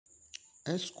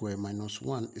x squared minus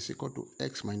 1 is equal to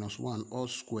x minus 1 all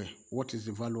square. What is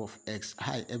the value of x?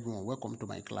 Hi everyone, welcome to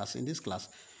my class. In this class,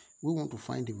 we want to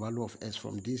find the value of x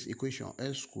from this equation.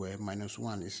 X squared minus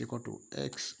 1 is equal to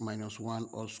x minus 1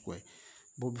 all square.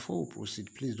 But before we proceed,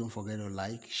 please don't forget to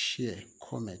like, share,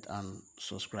 comment, and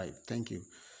subscribe. Thank you.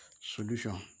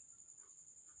 Solution.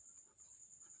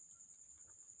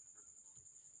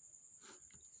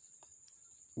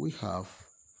 We have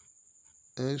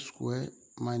x squared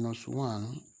minus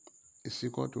 1 is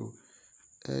equal to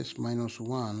x minus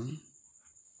 1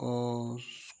 all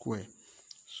square.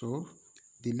 So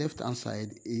the left hand side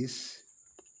is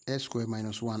x squared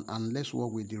minus 1, and let's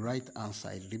work with the right hand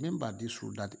side. Remember this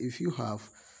rule that if you have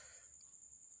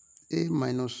a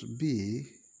minus b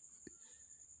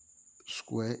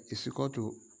square is equal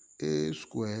to a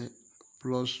square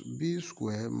plus b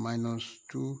square minus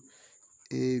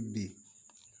 2ab.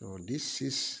 So this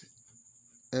is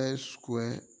x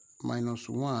square minus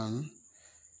 1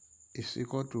 is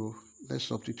equal to, let's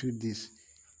substitute this,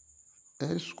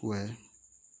 x square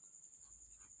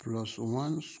plus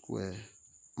 1 square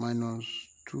minus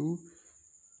 2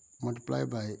 multiplied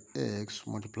by x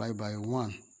multiplied by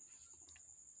 1.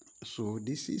 So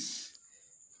this is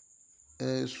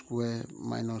x square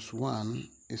minus 1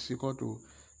 is equal to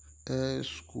x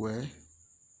square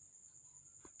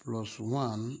plus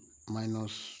 1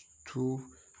 minus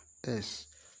 2s.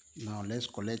 Now let's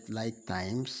collect like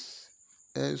times.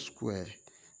 X square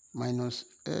minus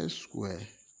x square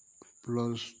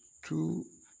plus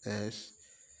 2s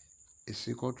is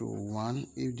equal to 1.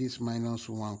 If this minus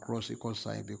 1 cross equal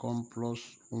sign become plus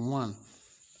 1.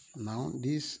 Now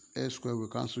this x square will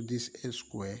cancel this x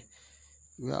square.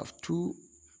 We have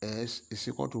 2s is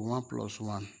equal to 1 plus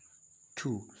 1,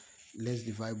 2. Let's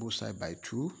divide both sides by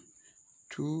 2.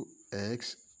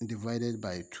 2x divided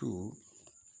by 2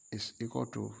 is equal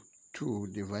to 2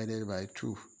 divided by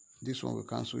 2. This one will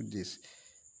cancel this.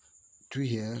 2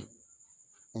 here,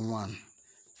 1.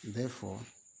 Therefore,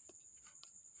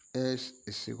 s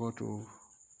is equal to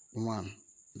 1.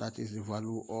 That is the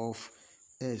value of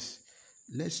s.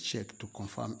 Let's check to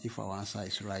confirm if our answer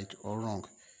is right or wrong.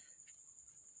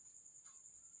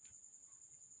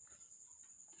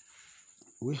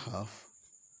 We have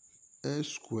x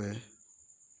squared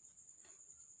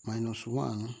minus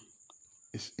 1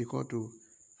 is equal to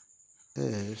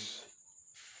s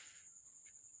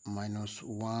minus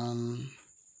 1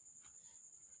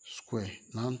 square.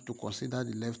 Now to consider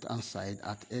the left hand side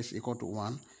at s equal to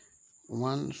 1,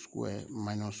 1 square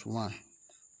minus 1.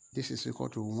 This is equal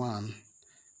to 1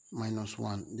 minus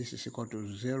 1. This is equal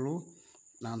to 0.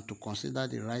 Now to consider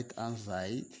the right hand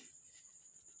side,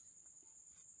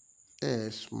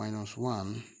 s minus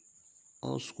 1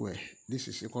 all square. This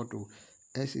is equal to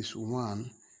s is 1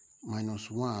 minus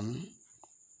 1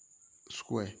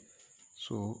 square.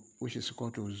 So which is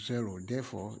equal to 0.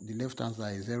 Therefore, the left hand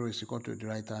side 0 is equal to the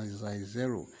right hand side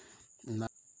 0. Now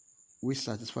we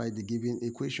satisfy the given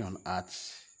equation at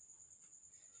s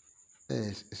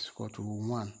is equal to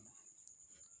 1.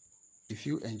 If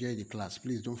you enjoy the class,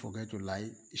 please don't forget to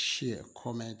like, share,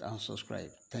 comment, and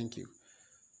subscribe. Thank you.